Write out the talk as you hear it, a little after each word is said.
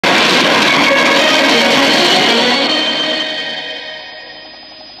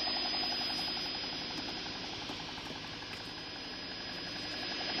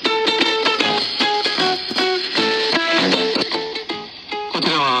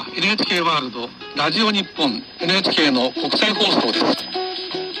は NHK ワールド、ラジオ日本、NHK の国際放送です。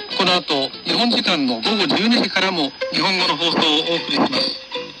この後、日本時間の午後12時からも日本語の放送をお送りします。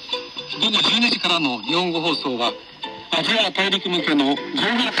午後12時からの日本語放送は、アジア大陸向けの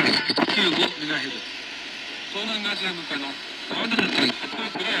 17.195MHz、東南アジア向けの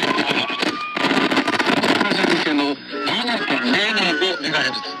 17.895MHz、アジア向けの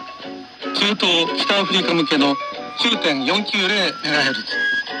 17.075MHz、中東北アフリカ向けの 9.490MHz、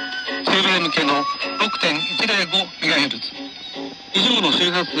中米向けの 6.105MHz、以上の周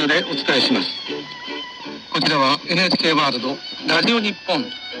波数でお伝えします。こちらは NHK ワールド、ラジオ日本、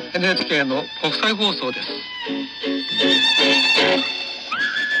NHK の国際放送です。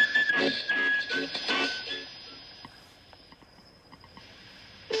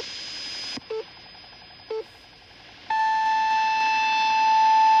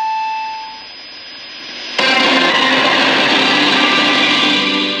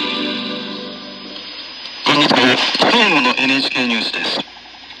正午の NHK ニュースです。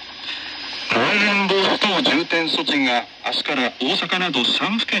まん延防止等重点措置が明日から大阪など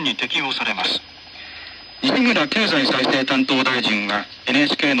3府県に適用されます。西村経済再生担当大臣は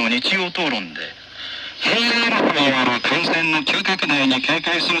NHK の日曜討論で、変異ウイルスによる感染の急拡大に警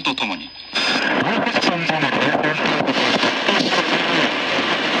戒するとともに、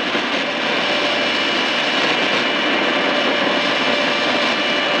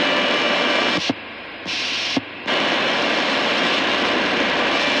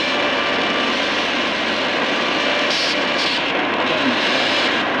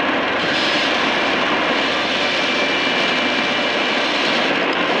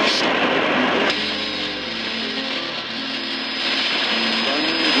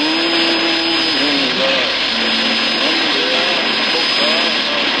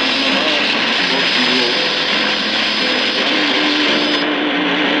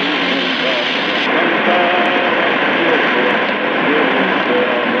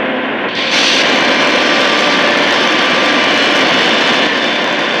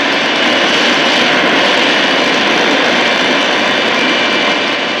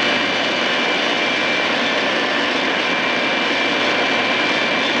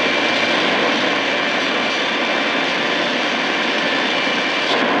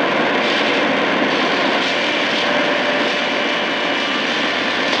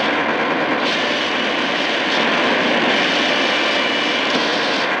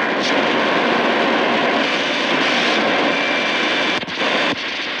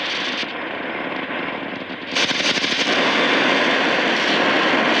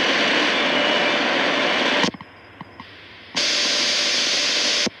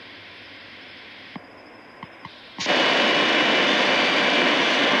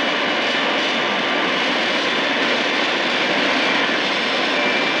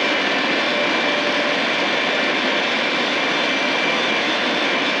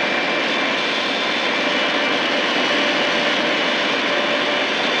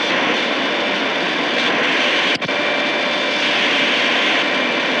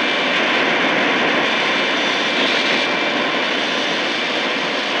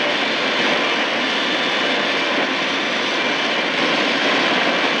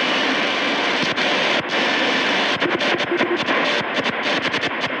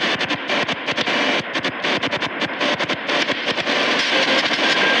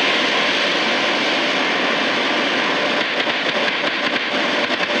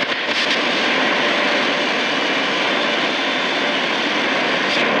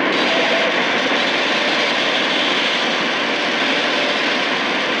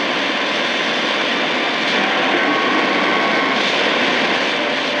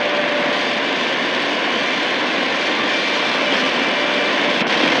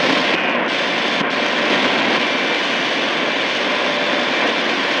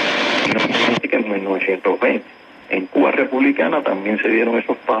En Cuba republicana también se dieron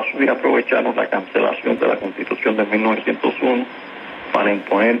esos pasos y aprovecharon la cancelación de la Constitución de 1901 para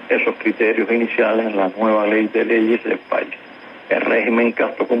imponer esos criterios iniciales en la nueva ley de leyes del país. El régimen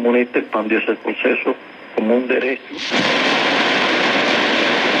castrocomunista expandió ese proceso como un derecho.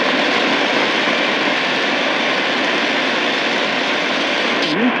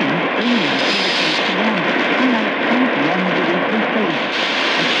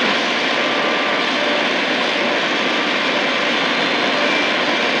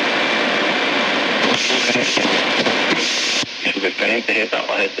 Y sus diferentes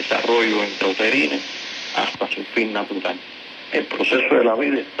etapas de desarrollo intrauterino hasta su fin natural. El proceso de la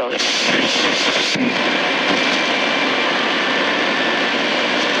vida está de...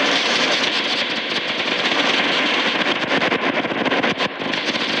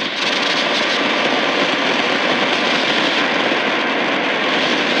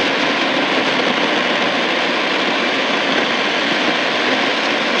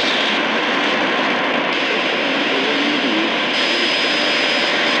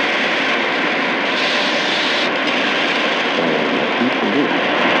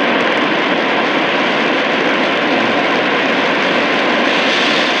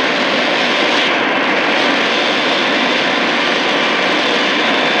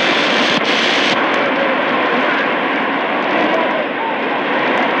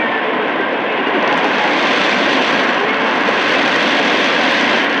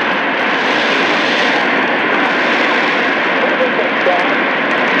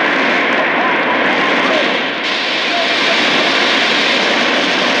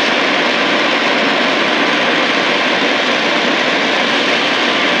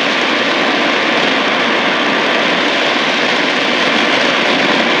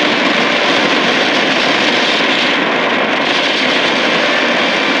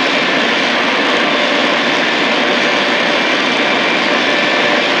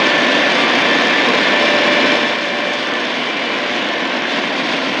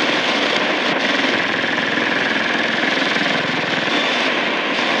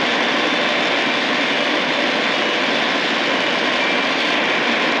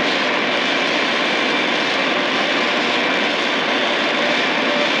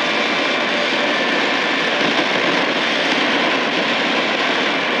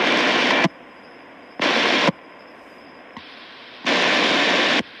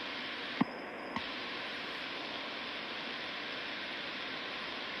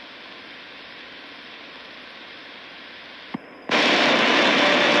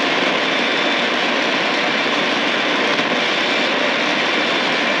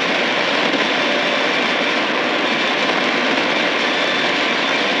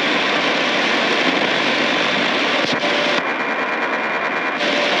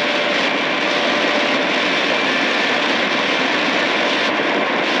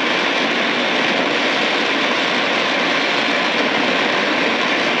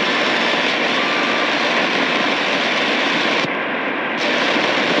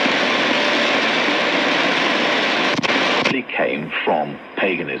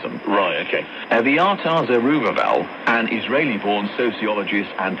 Judaism. Right, okay. Eviatar Zerubbabel, an Israeli-born sociologist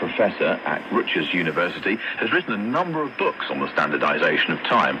and professor at Rutgers University, has written a number of books on the standardization of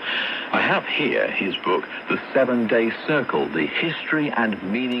time. I have here his book, The 7-Day Circle, The History and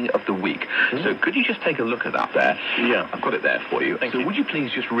Meaning of the Week. So could you just take a look at that there? Yeah. I've got it there for you. Thank so you. would you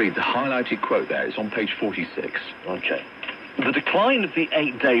please just read the highlighted quote there? It's on page 46. Okay. The decline of the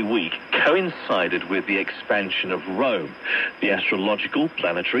 8-day week coincided with the expansion of Rome. The astrological,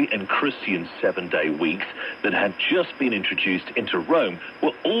 planetary, and Christian 7-day weeks that had just been introduced into Rome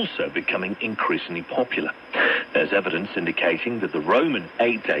were also becoming increasingly popular. There's evidence indicating that the Roman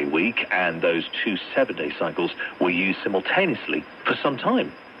 8-day week and those 2 7-day cycles were used simultaneously for some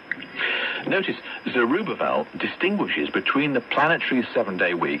time. Notice, Zerubbabel distinguishes between the planetary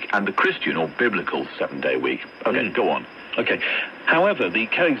 7-day week and the Christian or biblical 7-day week. Okay, go on. Okay. However, the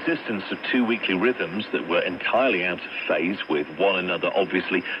coexistence of 2 weekly rhythms that were entirely out of phase with one another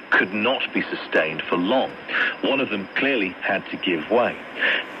obviously could not be sustained for long. One of them clearly had to give way.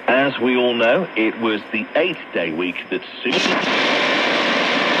 As we all know, it was the 8-day week that suited...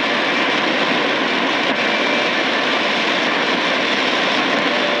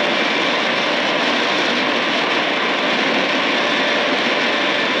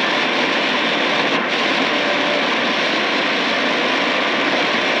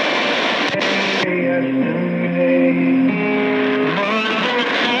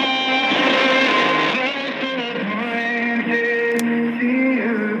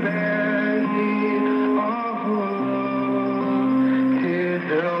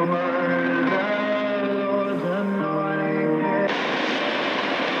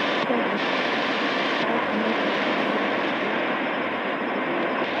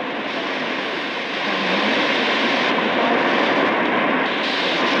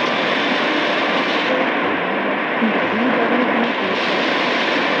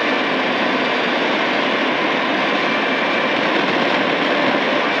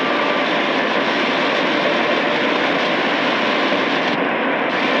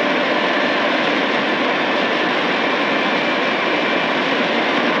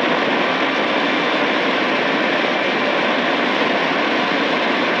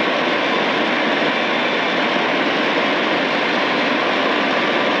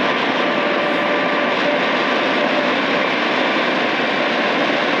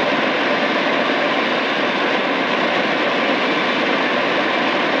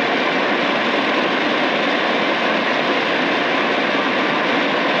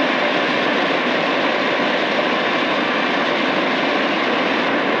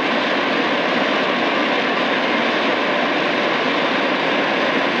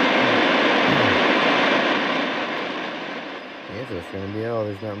 That's going to be all.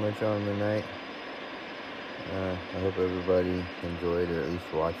 There's not much on tonight. I hope everybody enjoyed or at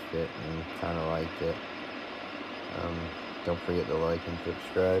least watched it and kind of liked it. Don't forget to like and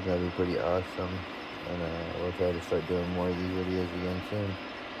subscribe. That'd be pretty awesome. And we'll try to start doing more of these videos again soon.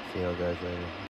 See y'all guys later.